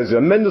Spinoza,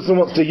 and Mendelssohn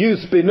wants to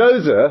use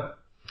Spinoza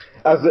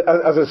as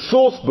a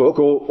source book,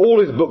 or all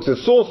his books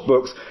as source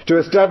books, to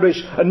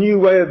establish a new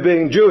way of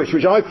being Jewish,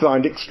 which I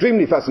find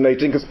extremely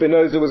fascinating, because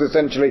Spinoza was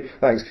essentially,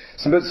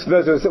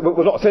 Spinoza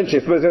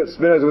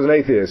was an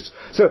atheist.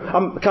 So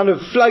I'm kind of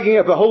flagging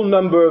up a whole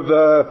number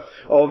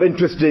of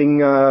interesting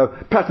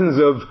patterns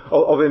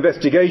of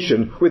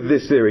investigation with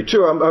this theory.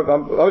 I've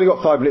only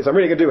got 5 minutes, I'm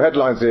really going to do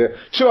headlines here.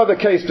 2 other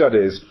case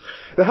studies.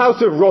 The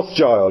House of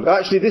Rothschild.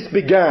 Actually, this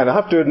began, I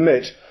have to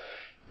admit,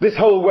 this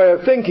whole way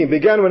of thinking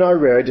began when I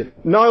read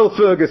Niall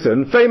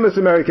Ferguson, famous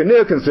American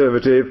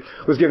neoconservative,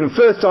 was given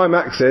first-time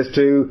access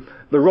to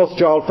the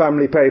Rothschild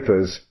family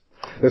papers.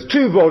 There's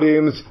 2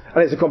 volumes,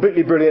 and it's a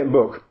completely brilliant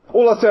book.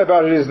 All I say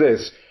about it is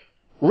this.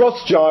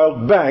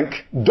 Rothschild Bank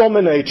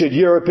dominated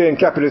European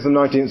capitalism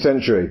in the 19th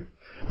century.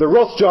 The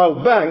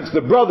Rothschild banks, the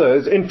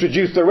brothers,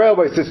 introduced the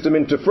railway system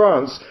into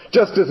France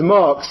just as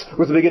Marx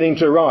was beginning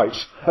to write.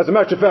 As a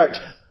matter of fact,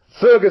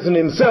 Ferguson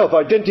himself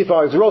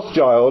identifies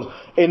Rothschild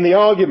in the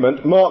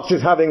argument Marx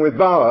is having with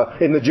Bauer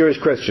in the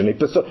Jewish question.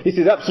 He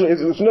says,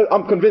 absolutely,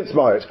 I'm convinced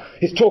by it.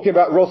 He's talking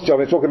about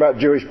Rothschild, he's talking about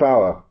Jewish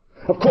power.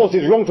 Of course,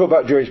 he's wrong to talk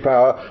about Jewish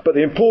power, but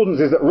the importance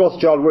is that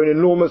Rothschild were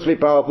enormously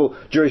powerful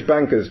Jewish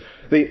bankers.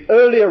 The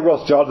earlier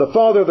Rothschild, the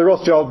father of the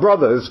Rothschild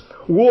brothers,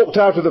 walked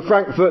out of the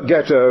Frankfurt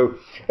ghetto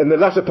in the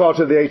latter part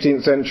of the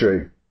 18th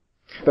century.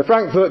 The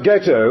Frankfurt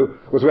ghetto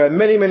was where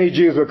many, many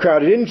Jews were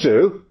crowded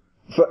into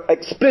for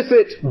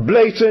explicit,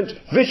 blatant,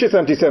 vicious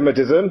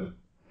anti-Semitism,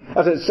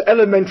 at its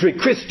elementary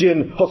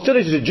Christian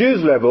hostility to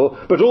Jews level,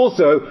 but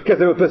also because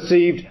they were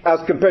perceived as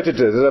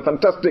competitors. There's a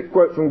fantastic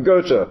quote from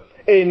Goethe,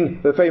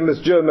 in the famous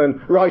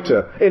German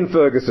writer, in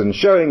Ferguson,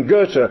 showing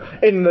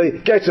Goethe in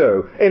the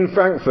ghetto in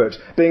Frankfurt,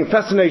 being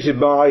fascinated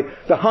by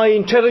the high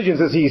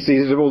intelligence, as he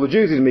sees it, of all the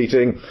Jews he's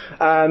meeting,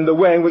 and the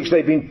way in which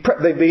they've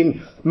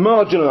been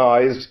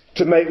marginalised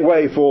to make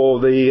way for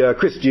the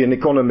Christian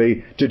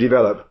economy to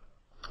develop.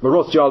 The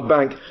Rothschild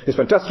Bank is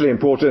fantastically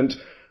important.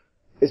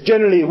 It's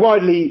generally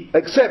widely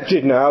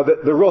accepted now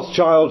that the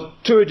Rothschild,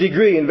 to a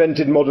degree,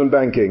 invented modern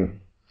banking.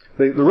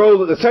 The role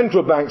that the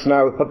central banks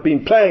now have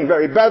been playing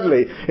very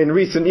badly in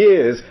recent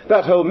years,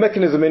 that whole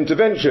mechanism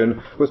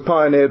intervention was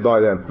pioneered by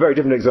them. Very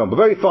different example.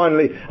 Very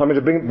finally, I'm going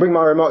to bring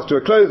my remarks to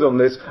a close on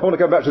this. I want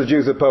to come back to the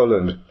Jews of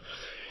Poland.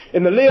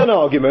 In the Leon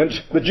argument,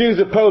 the Jews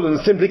of Poland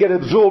simply get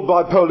absorbed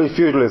by Polish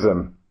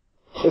feudalism.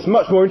 It's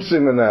much more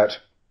interesting than that.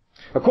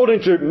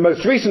 According to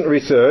most recent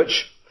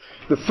research,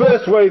 the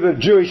first wave of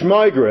Jewish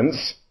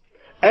migrants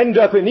end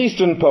up in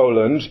eastern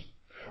Poland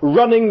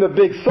running the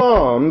big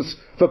farms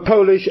for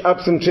Polish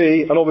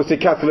absentee and obviously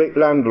Catholic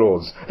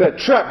landlords. They're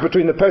trapped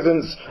between the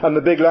peasants and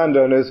the big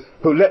landowners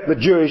who let the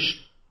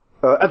Jewish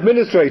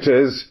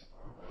administrators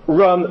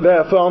run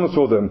their farms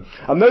for them.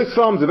 And those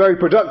farms are very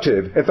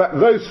productive. In fact,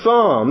 those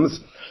farms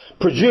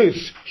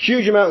produce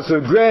huge amounts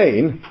of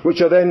grain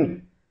which are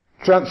then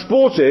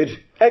transported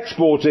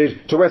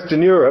exported to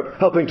Western Europe,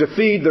 helping to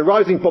feed the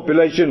rising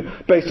population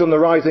based on the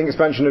rising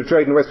expansion of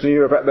trade in Western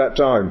Europe at that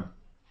time.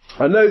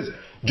 And those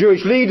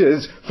Jewish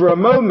leaders, for a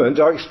moment,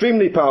 are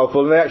extremely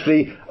powerful, and they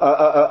actually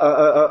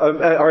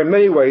are in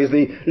many ways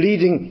the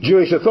leading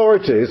Jewish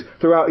authorities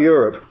throughout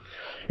Europe.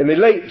 In the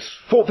late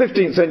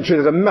 15th century,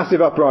 there's a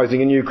massive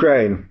uprising in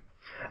Ukraine.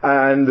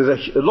 And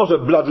there's a lot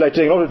of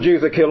bloodletting, a lot of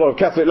Jews are killed, a lot of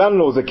Catholic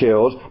landlords are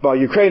killed by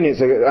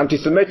Ukrainians,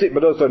 anti-Semitic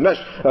but also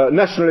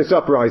nationalist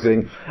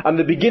uprising. And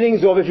the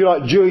beginnings of, if you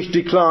like, Jewish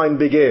decline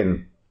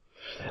begin.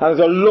 And there's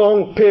a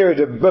long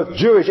period of both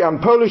Jewish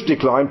and Polish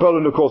decline.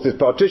 Poland, of course, is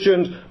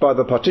partitioned by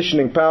the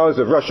partitioning powers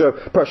of Russia,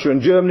 Prussia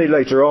and Germany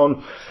later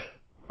on.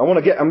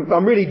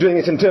 I'm really doing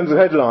this in terms of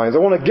headlines. I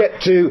want to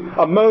get to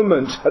a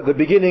moment at the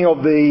beginning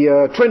of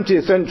the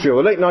 20th century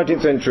or the late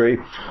 19th century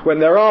when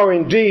there are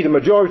indeed a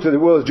majority of the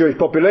world's Jewish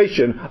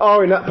population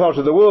are in that part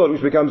of the world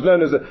which becomes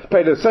known as the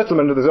Pale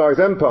Settlement of the Tsarist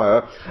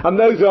Empire, and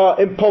those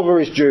are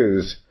impoverished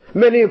Jews.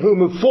 Many of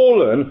whom have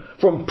fallen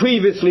from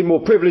previously more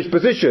privileged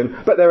position,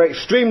 but they're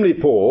extremely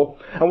poor.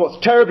 And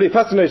what's terribly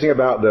fascinating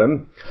about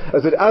them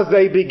is that as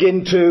they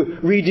begin to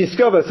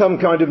rediscover some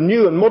kind of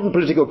new and modern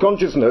political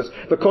consciousness,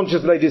 the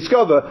consciousness they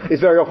discover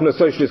is very often a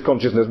socialist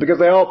consciousness, because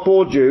they are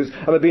poor Jews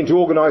and they've been to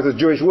organise as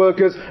Jewish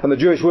workers, and the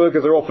Jewish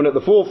workers are often at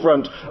the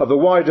forefront of the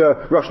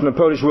wider Russian and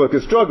Polish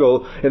workers'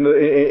 struggle in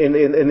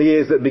the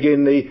years that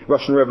begin the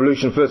Russian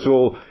Revolution, first of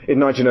all in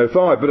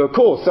 1905. But of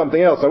course,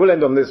 something else, I will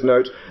end on this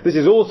note, this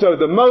is also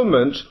the moment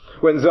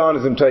when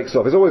Zionism takes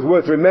off. It's always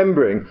worth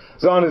remembering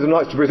Zionism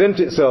likes to present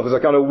itself as a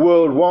kind of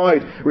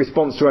worldwide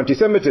response to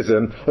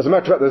anti-Semitism. As a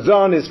matter of fact, the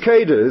Zionist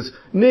cadres,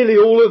 nearly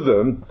all of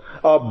them,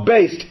 are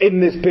based in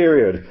this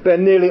period. They're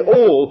nearly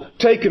all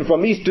taken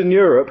from Eastern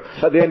Europe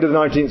at the end of the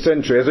 19th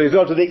century as a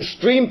result of the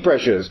extreme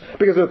pressures.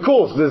 Because, of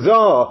course, the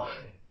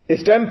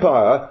Tsarist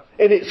Empire,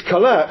 in its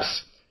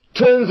collapse,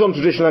 turns on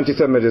traditional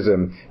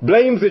anti-Semitism,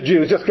 blames the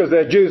Jews just because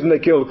they're Jews and they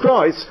killed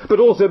Christ, but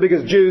also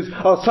because Jews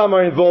are somehow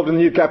involved in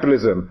the new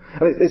capitalism.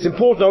 And it's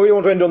important, I really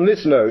want to end on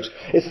this note,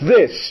 it's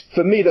this,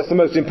 for me that's the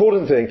most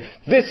important thing,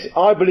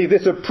 I believe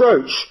this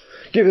approach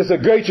gives us a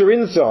greater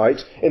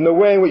insight in the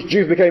way in which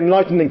Jews became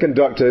lightning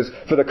conductors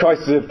for the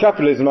crisis of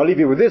capitalism. I'll leave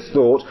you with this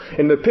thought.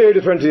 In the period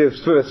of the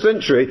 21st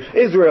century,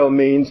 Israel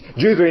means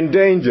Jews are in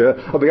danger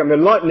of becoming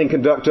a lightning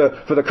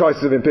conductor for the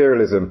crisis of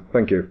imperialism.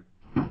 Thank you.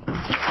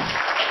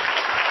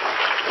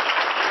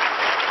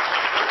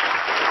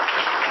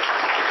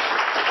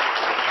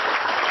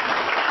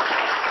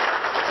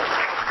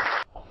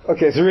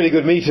 Okay, it's a really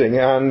good meeting,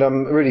 and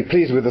I'm really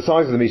pleased with the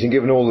size of the meeting,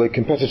 given all the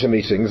competitor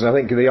meetings, and I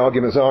think the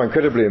arguments are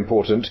incredibly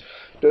important.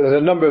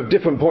 There's a number of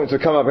different points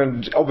that come up,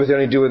 and obviously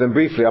only deal with them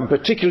briefly. I'm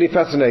particularly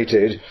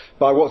fascinated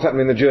by what's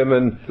happening in the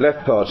German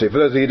Left Party. For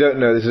those of you who don't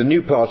know, this is a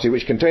new party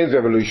which contains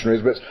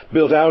revolutionaries, but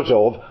built out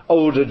of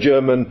older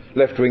German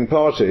left-wing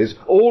parties,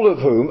 all of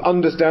whom,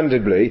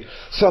 understandably,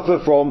 suffer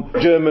from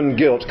German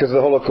guilt because of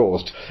the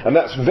Holocaust. And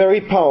that's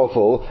very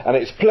powerful, and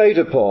it's played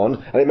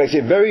upon, and it makes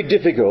it very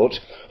difficult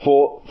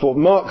for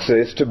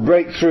Marxists to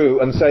break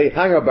through and say,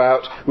 hang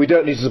about, we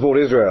don't need to support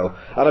Israel.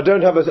 And I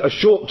don't have a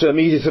short-term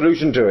easy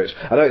solution to it.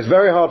 I know it's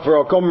very hard for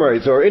our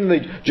comrades who are in the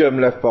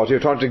German Left Party who are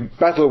trying to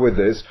battle with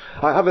this.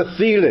 I have a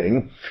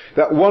feeling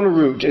that one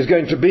route is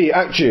going to be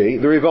actually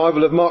the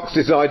revival of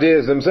Marxist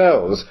ideas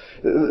themselves,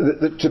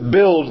 to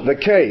build the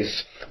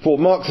case for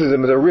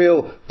Marxism as a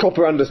real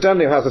proper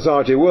understanding of how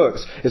society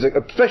works,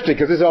 especially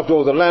because this, after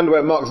all, is a land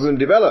where Marxism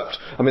developed.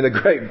 I mean,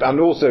 and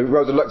also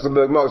Rosa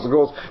Luxemburg, Marx, of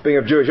course, being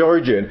of Jewish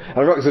origin,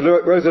 and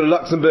Rosa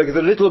Luxemburg is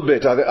a little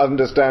bit, I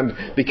understand,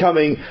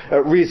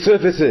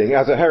 resurfacing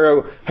as a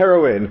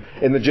heroine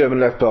in the German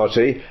Left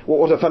Party.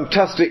 What a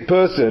fantastic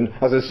person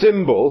as a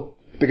symbol,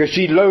 because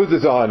she loathes the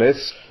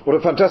Zionists. What a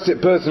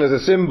fantastic person as a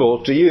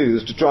symbol to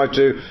use to try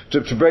to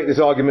break this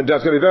argument down.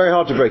 It's going to be very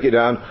hard to break it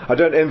down. I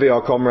don't envy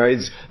our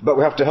comrades, but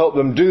we have to help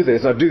them do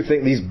this. And I do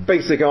think these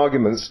basic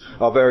arguments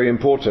are very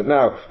important.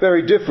 Now,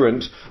 very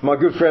different, my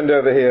good friend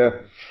over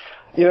here,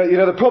 you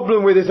know, the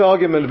problem with this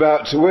argument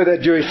about were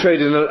there Jewish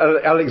trade in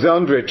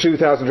Alexandria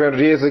 2,300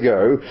 years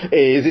ago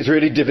is it's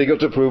really difficult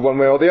to prove one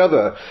way or the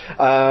other.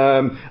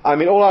 I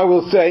mean, all I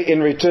will say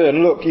in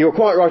return, look, you're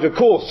quite right, of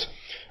course,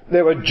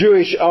 there were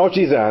Jewish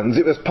artisans.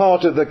 It was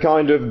part of the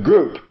kind of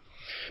group.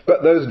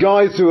 But those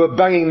guys who were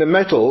banging the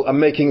metal and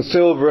making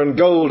silver and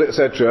gold,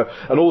 etc.,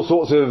 and all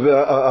sorts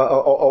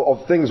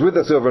of things with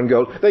the silver and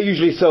gold, they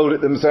usually sold it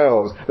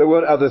themselves. There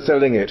weren't others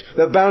selling it.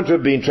 There are bound to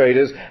have been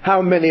traders.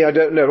 How many, I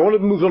don't know. I want to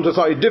move on to a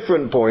slightly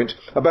different point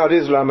about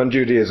Islam and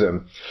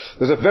Judaism.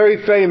 There's a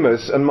very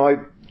famous, and my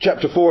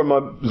Chapter 4 in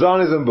my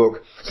Zionism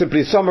book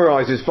simply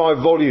summarizes 5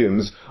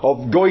 volumes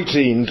of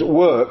Goitein's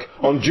work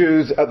on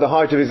Jews at the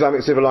height of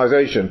Islamic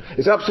civilization.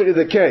 It's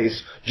absolutely the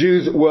case.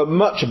 Jews were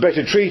much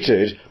better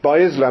treated by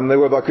Islam than they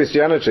were by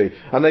Christianity.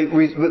 And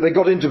they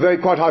got into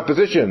quite high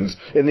positions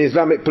in the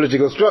Islamic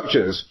political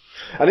structures.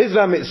 And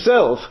Islam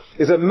itself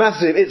is a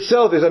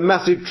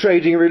massive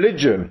trading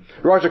religion,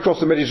 right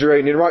across the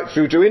Mediterranean, right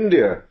through to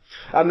India.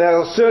 And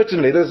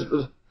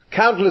there's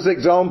countless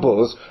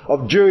examples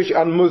of Jewish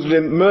and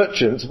Muslim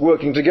merchants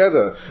working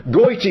together.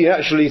 Goiti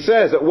actually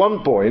says at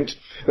one point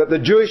that the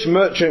Jewish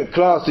merchant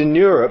class in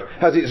Europe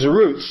has its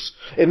roots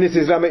in this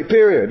Islamic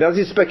period. Now, this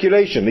is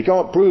speculation. He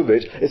can't prove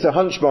it. It's a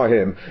hunch by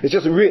him. It's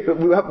just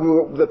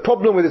the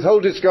problem with this whole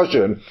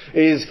discussion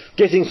is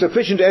getting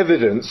sufficient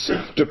evidence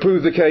to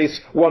prove the case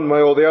one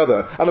way or the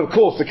other. And of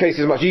course, the case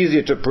is much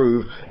easier to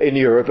prove in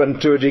Europe, and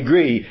to a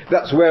degree,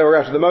 that's where we're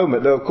at the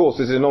moment. Though, of course,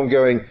 this is an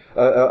ongoing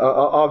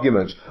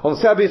argument. On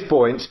Sabi's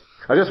point,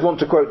 I just want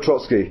to quote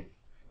Trotsky.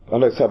 I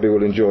know Sabi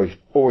will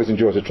always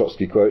enjoys a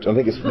Trotsky quote. I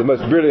think it's the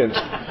most brilliant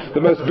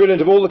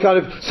of all the kind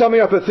of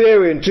summing up a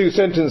theory in 2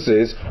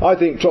 sentences. I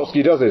think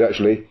Trotsky does it,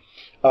 actually.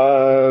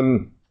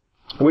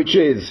 Which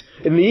is,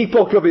 in the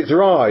epoch of its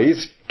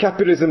rise,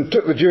 capitalism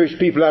took the Jewish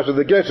people out of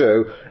the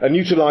ghetto and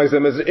utilised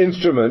them as an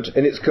instrument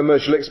in its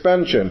commercial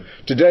expansion.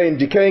 Today, in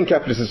decaying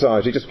capitalist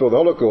society, just before the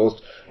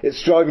Holocaust, it's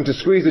striving to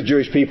squeeze the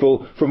Jewish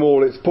people from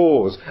all its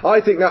pores.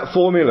 I think that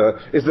formula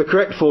is the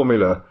correct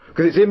formula,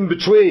 because it's in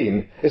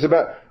between. It's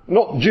about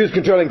not Jews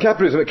controlling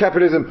capitalism, but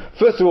capitalism,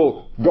 first of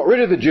all, got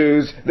rid of the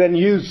Jews, then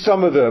used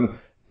some of them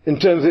in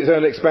terms of its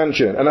own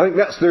expansion. And I think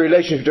that's the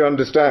relationship to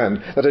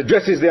understand, that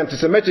addresses the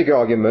anti-Semitic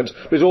argument,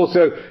 but it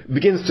also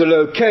begins to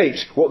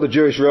locate what the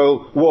Jewish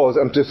role was,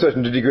 and to a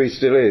certain degree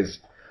still is.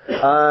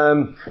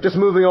 Just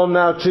moving on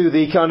now to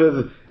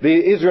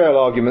the Israel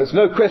arguments.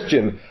 No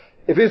question,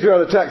 if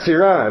Israel attacks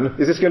Iran,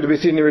 is this going to be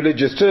seen in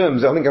religious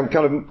terms? I think I'm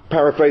kind of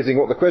paraphrasing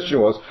what the question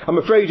was. I'm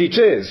afraid it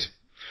is.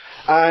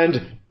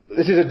 And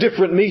this is a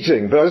different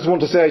meeting, but I just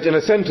want to say it in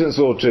a sentence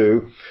or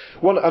two.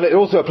 And it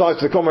also applies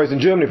to the comrades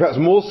in Germany, perhaps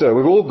more so.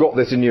 We've all got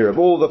this in Europe.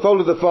 The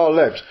whole of the far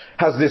left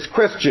has this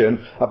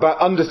question about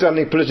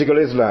understanding political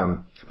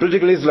Islam.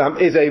 Political Islam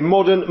is a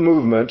modern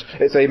movement.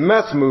 It's a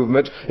mass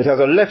movement. It has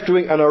a left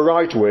wing and a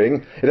right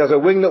wing. It has a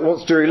wing that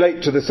wants to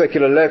relate to the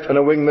secular left and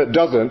a wing that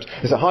doesn't.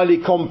 It's a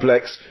highly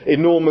complex,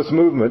 enormous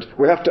movement.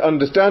 We have to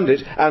understand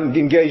it and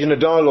engage in a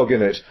dialogue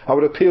in it. I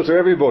would appeal to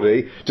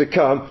everybody to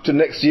come to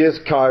next year's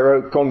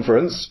Cairo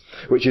conference,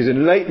 which is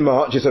in late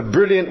March. It's a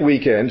brilliant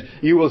weekend.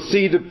 You will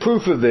see the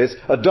proof of this,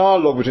 a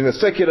dialogue between the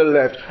secular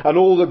left and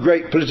all the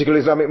great political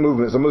Islamic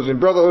movements. The Muslim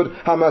Brotherhood,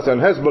 Hamas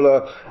and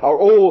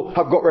Hezbollah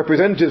have got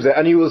representatives there,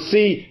 and you will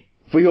see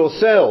for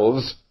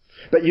yourselves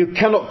that you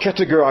cannot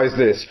categorize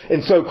this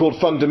in so-called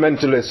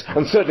fundamentalists,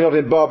 and certainly not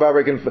in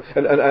barbaric and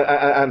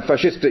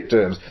fascistic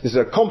terms. This is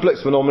a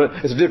complex phenomenon.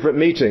 It's a different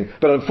meeting.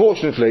 But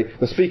unfortunately,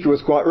 the speaker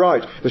was quite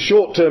right. The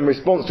short-term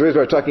response to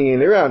Israel attacking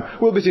in Iran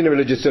will be seen in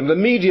religious terms. The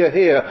media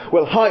here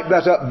will hype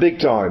that up big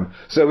time.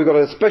 So we've got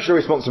a special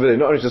responsibility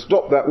not only to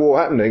stop that war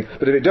happening,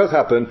 but if it does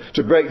happen,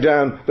 to break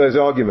down those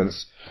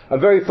arguments. And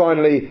very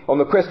finally, on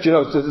the question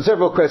of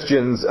several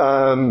questions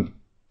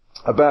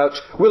about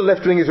will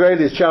left-wing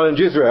Israelis challenge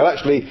Israel.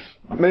 Actually,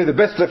 many of the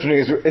best left-wing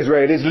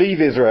Israelis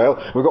leave Israel.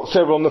 We've got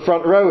several on the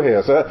front row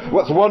here. So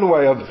what's one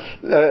way of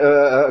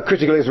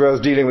critical Israel's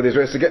dealing with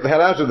Israel is to get the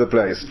hell out of the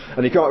place,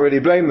 and you can't really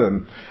blame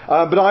them.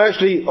 But I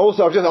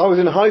was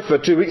in Haifa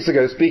 2 weeks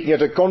ago speaking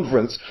at a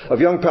conference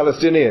of young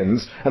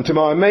Palestinians, and to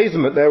my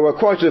amazement there were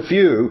quite a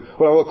few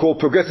what I will call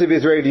progressive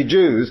Israeli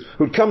Jews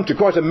who'd come to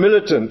quite a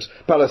militant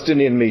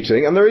Palestinian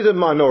meeting, and there is a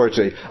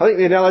minority. I think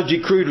the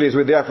analogy crudely is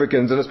with the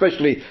Africans, and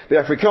especially the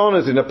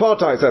Afrikaners in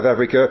apartheid South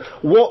Africa.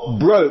 What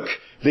broke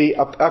the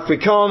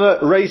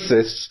Afrikaner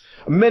racists,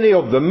 many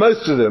of them,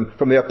 most of them,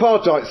 from the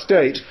apartheid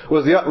state,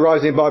 was the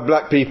uprising by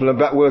black people and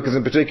black workers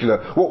in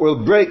particular. What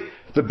will break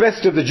the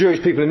best of the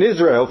Jewish people in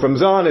Israel from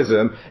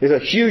Zionism is a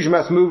huge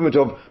mass movement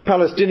of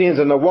Palestinians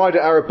and the wider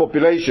Arab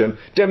population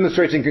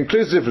demonstrating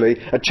conclusively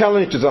a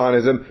challenge to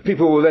Zionism.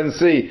 People will then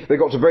see they've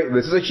got to break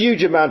this. There's a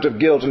huge amount of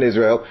guilt in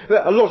Israel.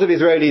 A lot of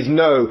Israelis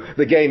know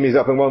the game is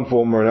up in one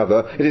form or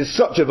another. It is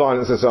such a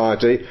violent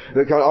society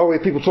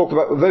that people talk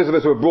about, those of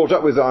us who were brought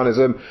up with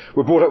Zionism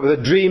were brought up with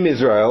a dream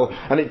Israel,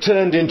 and it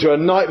turned into a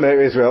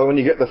nightmare Israel when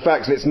you get the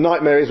facts, and it's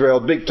nightmare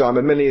Israel big time,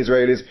 and many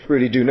Israelis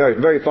really do know it.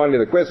 Very finally,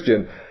 the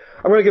question.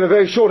 I'm going to give a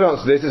very short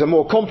answer to this. It's a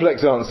more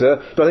complex answer,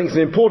 but I think it's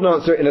an important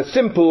answer in a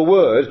simple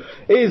word.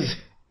 Is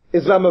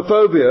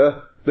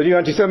Islamophobia the new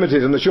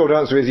anti-Semitism? The short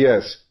answer is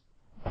yes.